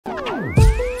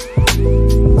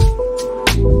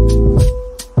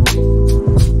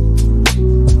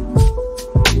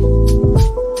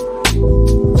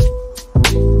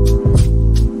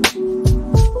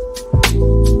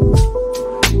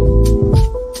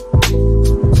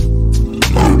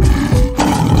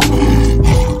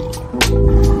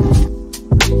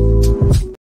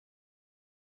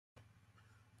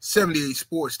78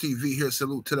 Sports TV here.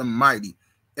 Salute to the mighty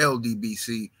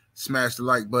LDBC. Smash the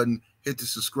like button, hit the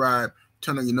subscribe,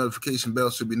 turn on your notification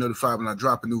bell so you'll be notified when I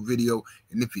drop a new video.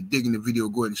 And if you're digging the video,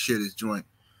 go ahead and share this joint.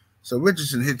 So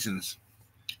Richardson Hitchins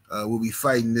will be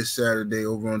fighting this Saturday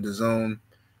over on DAZN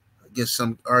against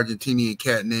some Argentinian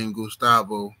cat named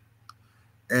Gustavo.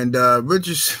 And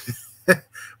Richardson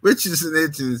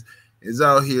Hitchins is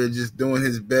out here just doing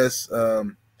his best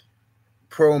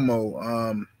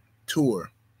promo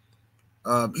tour.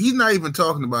 He's not even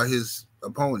talking about his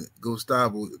opponent,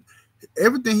 Gustavo.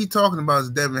 Everything he's talking about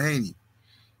is Devin Haney.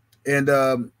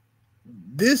 And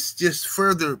this just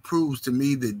further proves to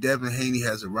me that Devin Haney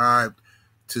has arrived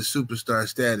to superstar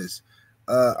status.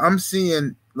 I'm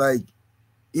seeing like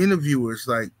interviewers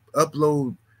like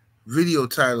upload video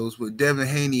titles with Devin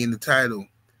Haney in the title.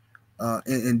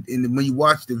 And when you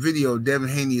watch the video, Devin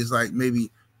Haney is like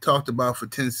maybe talked about for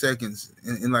 10 seconds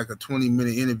in like a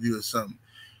 20-minute interview or something.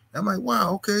 I'm like,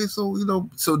 wow, okay, so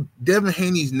so Devin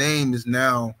Haney's name is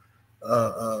now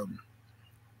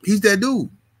he's that dude,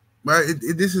 right?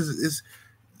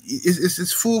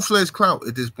 It's full-fledged clout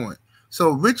at this point.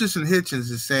 So Richardson Hitchins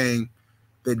is saying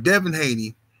that Devin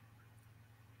Haney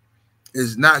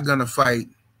is not gonna fight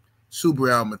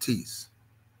Subriel Matias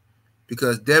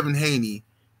because Devin Haney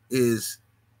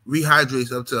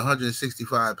rehydrates up to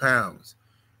 165 pounds,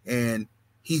 and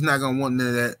he's not gonna want none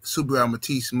of that Subriel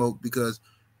Matias smoke because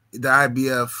the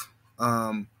IBF,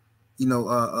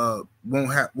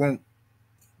 won't.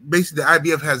 Basically, the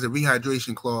IBF has a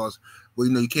rehydration clause where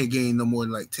you can't gain no more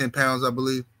than like 10 pounds, I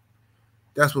believe.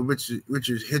 That's what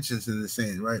Richard Hitchins is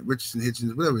saying, right? Richardson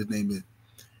Hitchins, whatever his name is.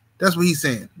 That's what he's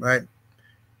saying, right?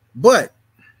 But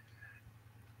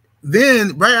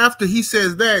then, right after he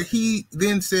says that, he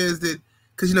then says that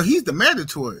because he's the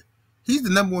mandatory, he's the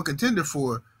 #1 contender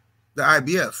for the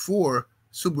IBF for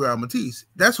Subriel Matias.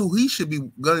 That's who he should be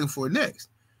gunning for next.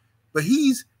 But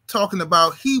he's talking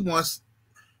about he's more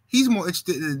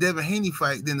interested in the Devin Haney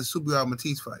fight than the Subriel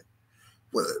Matias fight.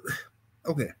 Well,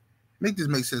 okay, make this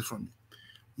make sense for me.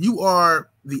 You are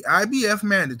the IBF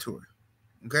mandatory,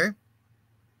 okay?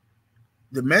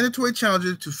 The mandatory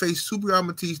challenger to face Subriel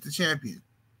Matias, the champion,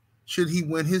 should he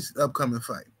win his upcoming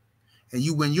fight, and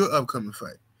you win your upcoming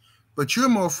fight. But you're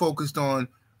more focused on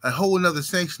a whole another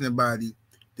sanctioning body,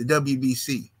 the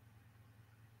WBC.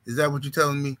 Is that what you're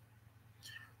telling me?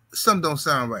 Something don't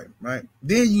sound right, right?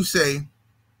 Then you say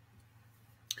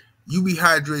you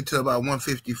rehydrate to about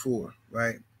 154,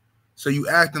 right? So you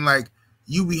acting like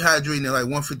you rehydrating at like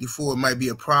 154 might be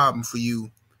a problem for you,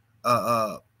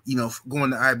 going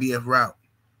the IBF route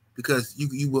because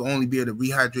you will only be able to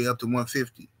rehydrate up to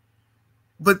 150.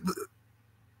 But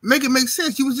make it make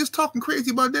sense. You was just talking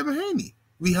crazy about Devin Haney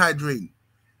rehydrating.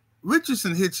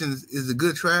 Richardson Hitchins is a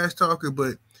good trash talker,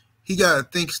 but he got to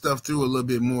think stuff through a little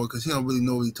bit more because he don't really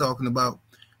know what he's talking about.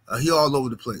 He all over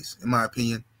the place, in my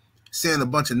opinion, saying a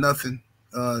bunch of nothing,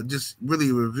 just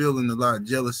really revealing a lot of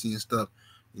jealousy and stuff.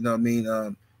 You know what I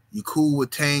mean? You cool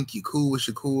with Tank, you cool with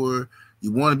Shakur,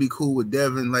 you want to be cool with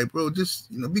Devin. Like, bro,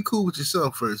 just, be cool with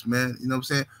yourself first, man. You know what I'm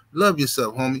saying? Love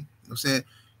yourself, homie. You know what I'm saying?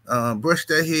 Brush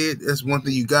that head. That's one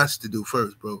thing you got to do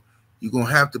first, bro. You're going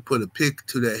to have to put a pick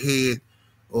to that head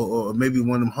or maybe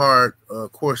one of them hard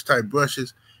coarse type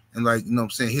brushes and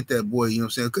hit that boy,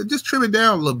 just trim it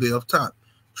down a little bit off top.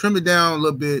 Trim it down a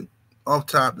little bit off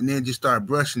top and then just start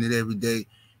brushing it every day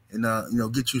and,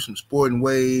 get you some sporting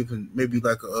wave and maybe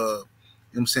like a,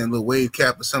 little wave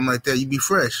cap or something like that. You be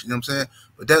fresh,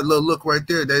 But that little look right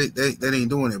there, that ain't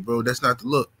doing it, bro. That's not the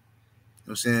look.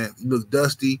 You look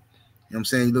dusty. You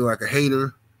look like a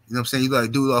hater. You look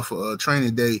like dude off a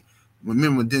training day.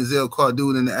 Remember when Denzel caught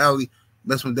dude in the alley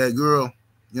messing with that girl?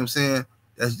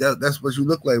 That's what you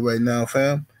look like right now,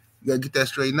 fam. You gotta get that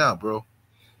straightened out, bro.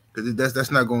 Because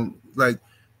that's not gonna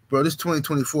bro. This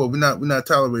 2024. We're not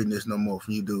tolerating this no more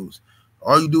from you dudes.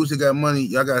 All you dudes that got money,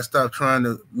 y'all gotta stop trying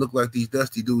to look like these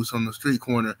dusty dudes on the street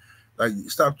corner. Like,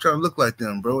 stop trying to look like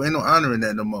them, bro. Ain't no honor in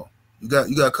that no more. You got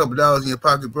a couple dollars in your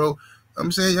pocket, bro. I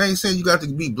ain't saying you got to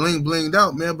be blinged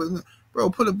out, man, but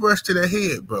bro, put a brush to that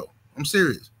head, bro. I'm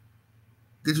serious.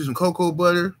 Get you some cocoa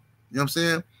butter. You know what I'm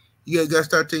saying? You gotta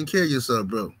start taking care of yourself,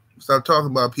 bro. Stop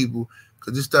talking about people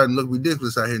because it's starting to look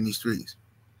ridiculous out here in these streets.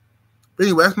 But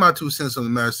anyway, that's my 2 cents on the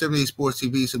matter. 78 Sports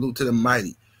TV. Salute to the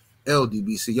mighty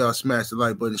LDBC. Y'all smash the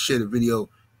like button, share the video.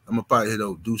 I'm up out of here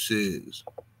though. Deuces.